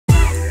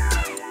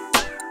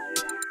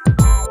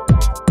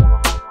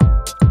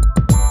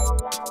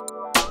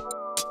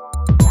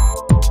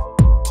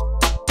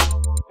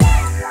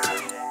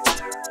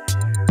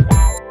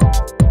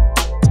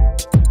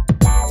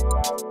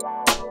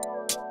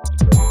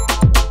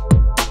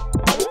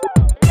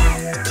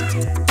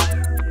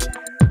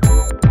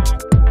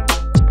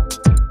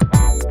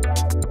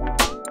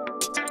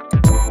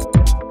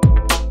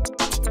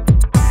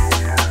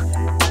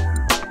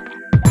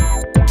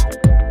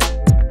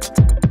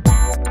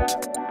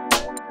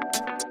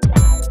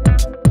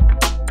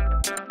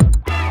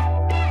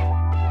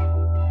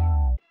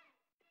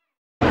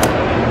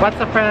What's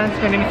up friends,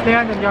 my name is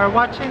Leon and you're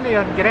watching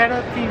Leon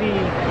Guerrero TV.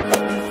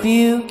 If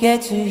you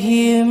get to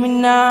hear me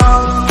now.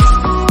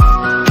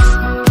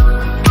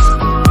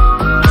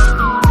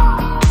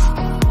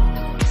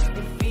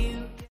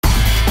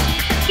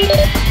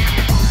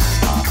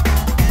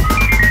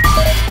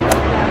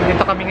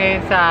 Dito kami ngayon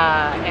sa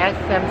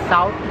SM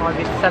Southmall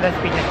dito sa Las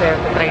Piñas.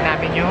 Try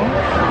namin yung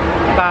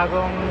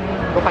bagong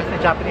bukas na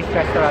Japanese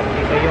restaurant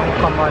dito, yung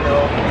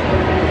Komoro.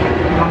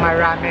 Mga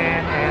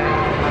ramen and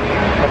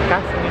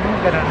podcast, yung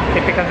ganun,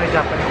 typical na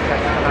Japanese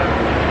restaurant.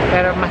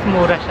 Pero mas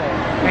mura siya.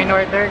 May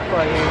order ko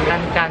yung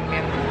Ramen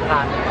ramen.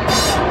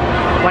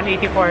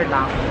 184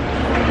 lang.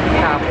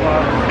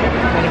 Tapos,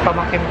 yung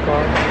pamangkin ko.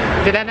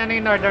 Dilan, ano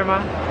yung order mo?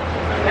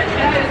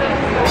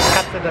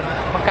 Katsu doon.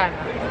 Magkano?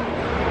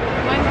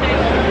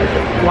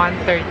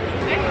 130.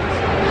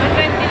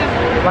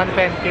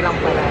 120 lang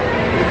pala.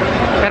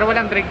 Pero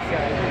walang drinks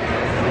yan.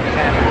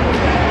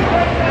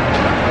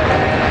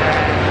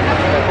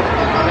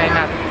 Try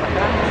natin pa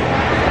siya.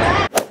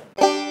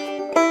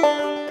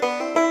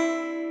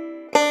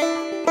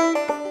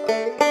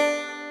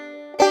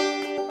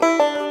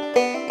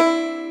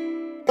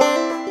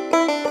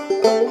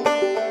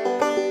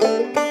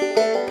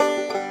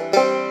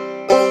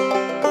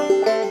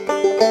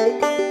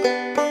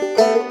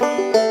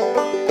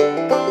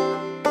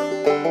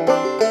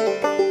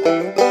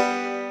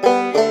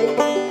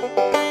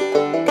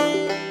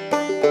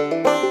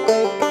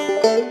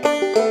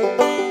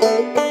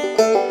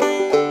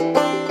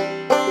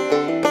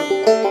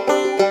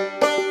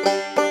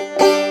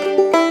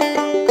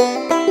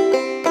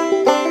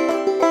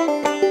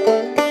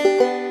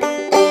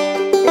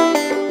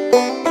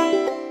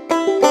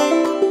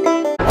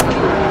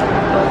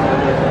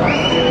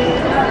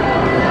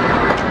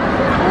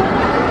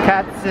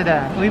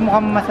 Uy,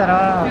 mukhang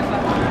masarap.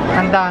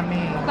 Ang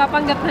dami.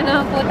 Kapanggap na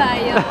naman po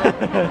tayo.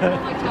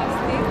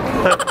 Mag-chopstick.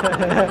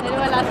 Dahil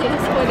wala sila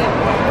sa ulit.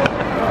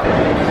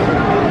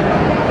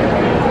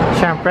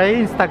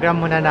 Siyempre, Instagram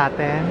muna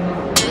natin.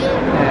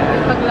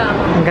 Paglang.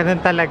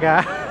 Ganun talaga.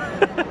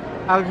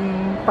 Ang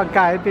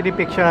pagkain,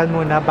 pinipicturean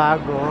muna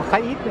bago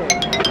kainin.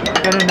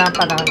 Ganun na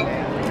pa lang.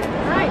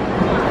 Hi!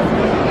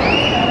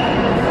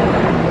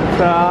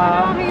 So,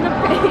 Nakakahirap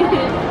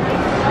kainin.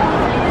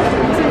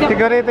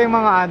 siguro ito yung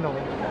mga ano,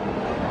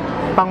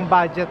 pang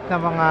budget na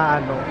mga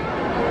ano,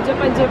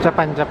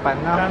 Japan.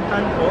 No?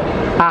 Tantan po.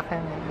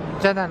 Akin.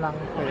 Diyan na lang.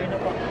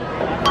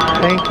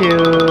 Thank you.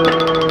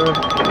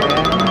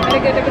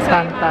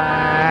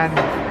 Tantan.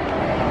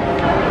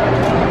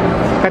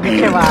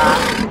 Konnichiwa.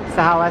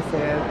 Sa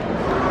Hawaset.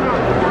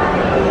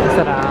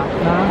 Sarap,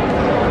 no?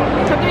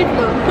 Chocolate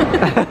mo.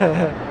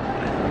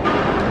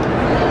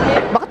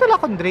 Bakit wala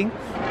akong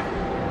drinks?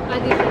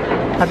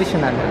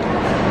 Additional.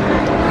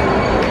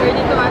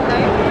 32 ata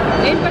yun.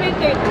 Ayun pa rin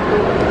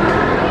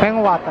 32. May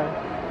water.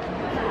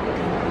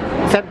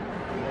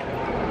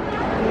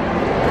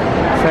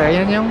 So,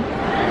 ayan yung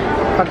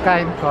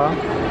pagkain ko.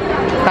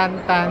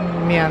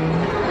 Tantan mian.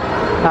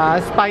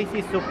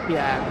 Spicy soup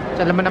yan.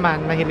 So, alam mo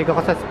naman, mahilig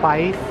ako sa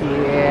spicy.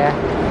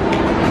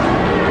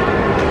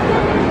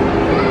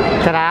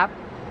 Sarap.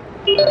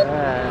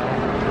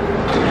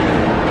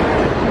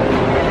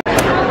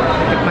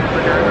 Tikman ko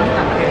na.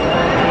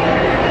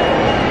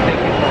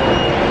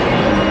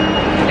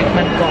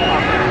 Tikman ko.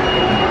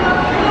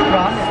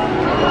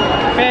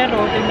 Pero,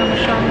 tingnan mo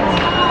siya mo.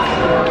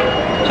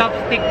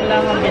 Chopstick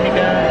lang ang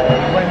binigay.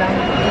 Walang...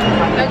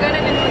 Gagana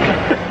din mo.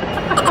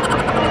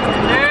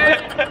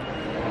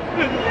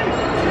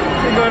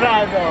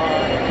 Sigurado.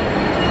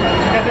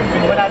 Kasi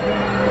wala din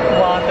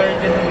water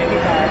din ang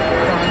binigay.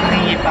 So,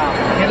 nangingi pa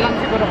ako. Yan lang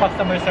siguro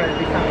customer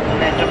service ang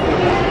medyo po.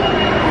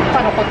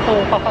 Paano ko ito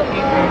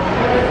kakainin?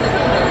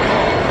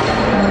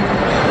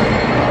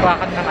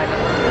 Wakan na kayo.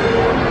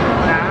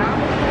 Na?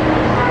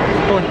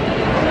 Spoon.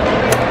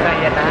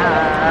 Kaya na.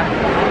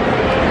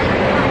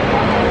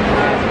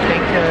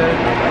 Thank you.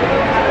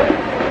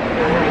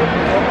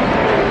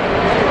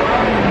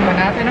 Tingnan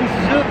natin ang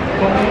soup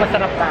kung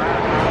masarap pa.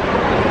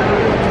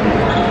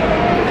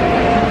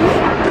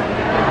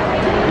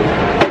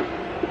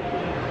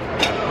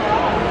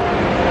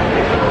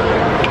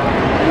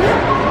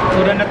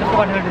 Mura na ito sa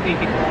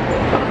 180.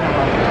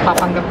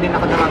 Papanggap din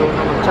ako na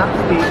marunong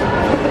mag-chopstick.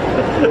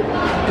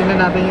 Tingnan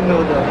natin yung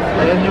noodles.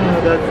 Ayan yung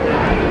noodles niya.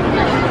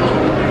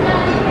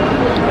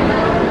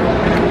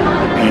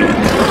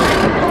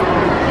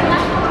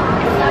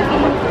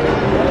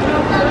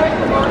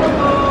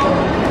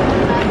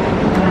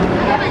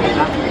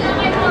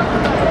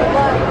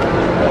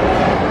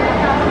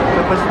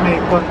 Tapos may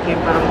konti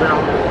parang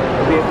brown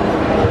beef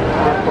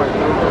pork.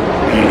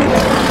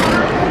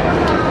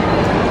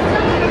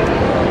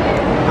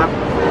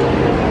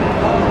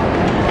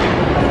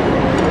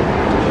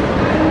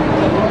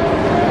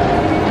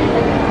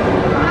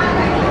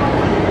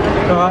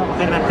 So,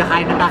 okay na,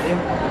 kakain na tayo.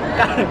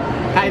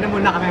 Kain na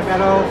muna kami,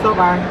 pero so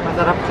far,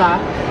 masarap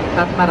siya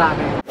at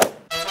marami.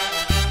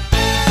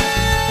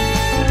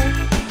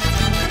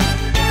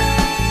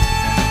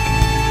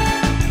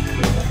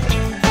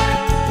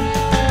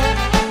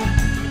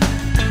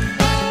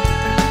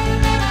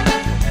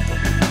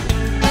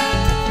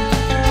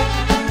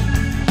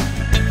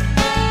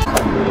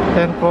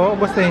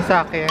 ubos na yun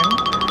sa akin.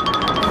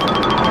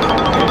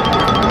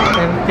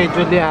 And kay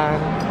Julian,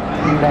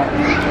 hindi.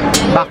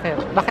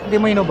 Bakit? Bakit di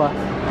mo inuba?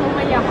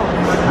 Umay ako.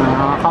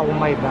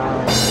 Kaumay ba?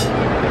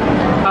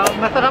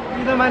 Masarap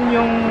din naman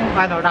yung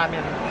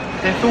ramen.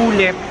 Then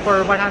sulit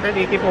for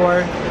 184.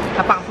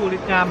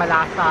 Napakasulit niya,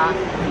 malasa.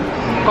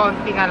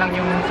 Konti nga lang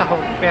yung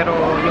sahog, pero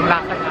yung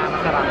lasa niya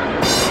masarap.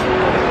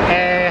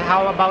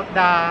 How about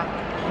the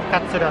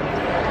katsudon?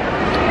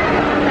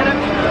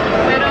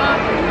 Pero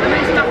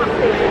may stock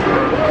ako.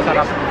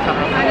 Sarap.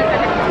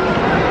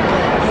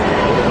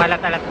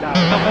 Malat-alat daw.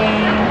 So kung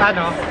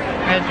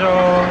medyo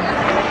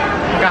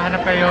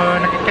maghahanap kayo,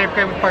 nag-crave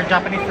kayo for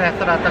Japanese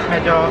restaurant, tapos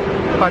medyo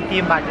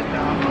konti yung budget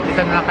nyo,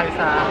 dito na lang kayo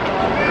sa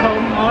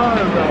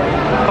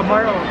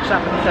Komoro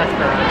Japanese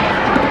restaurant.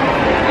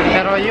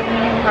 Pero yung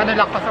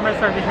customer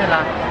service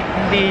nila,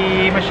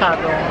 hindi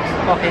masyadong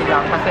okay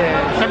lang kasi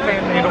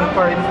syempre may room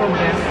for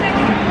improvement.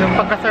 Yung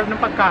pagka-serve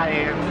ng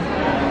pagkain,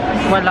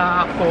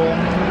 wala akong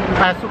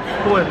soup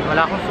spoon.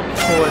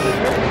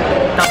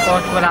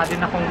 Tapos wala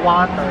din akong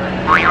water.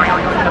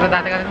 Pero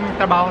dati kasi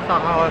trabaho sa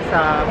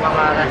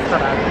mga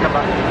restaurant,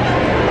 diba?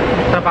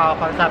 Trabaho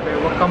ko, sabi,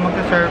 huwag kang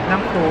mag-serve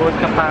ng food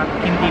kapag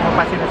hindi mo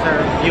pa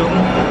sinaserve yung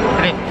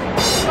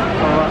drinks.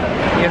 So,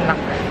 yun lang.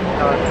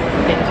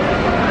 Okay.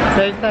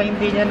 Dahil sa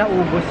hindi niya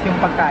naubos yung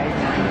pagkain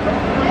niya,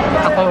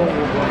 ako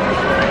uubos.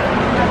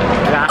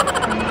 Diba?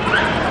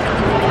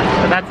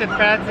 So that's it,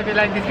 friends. If you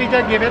like this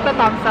video, give it a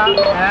thumbs up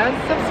and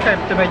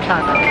subscribe to my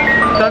channel.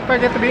 Don't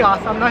forget to be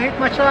awesome. No hate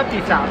much.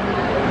 Peace out.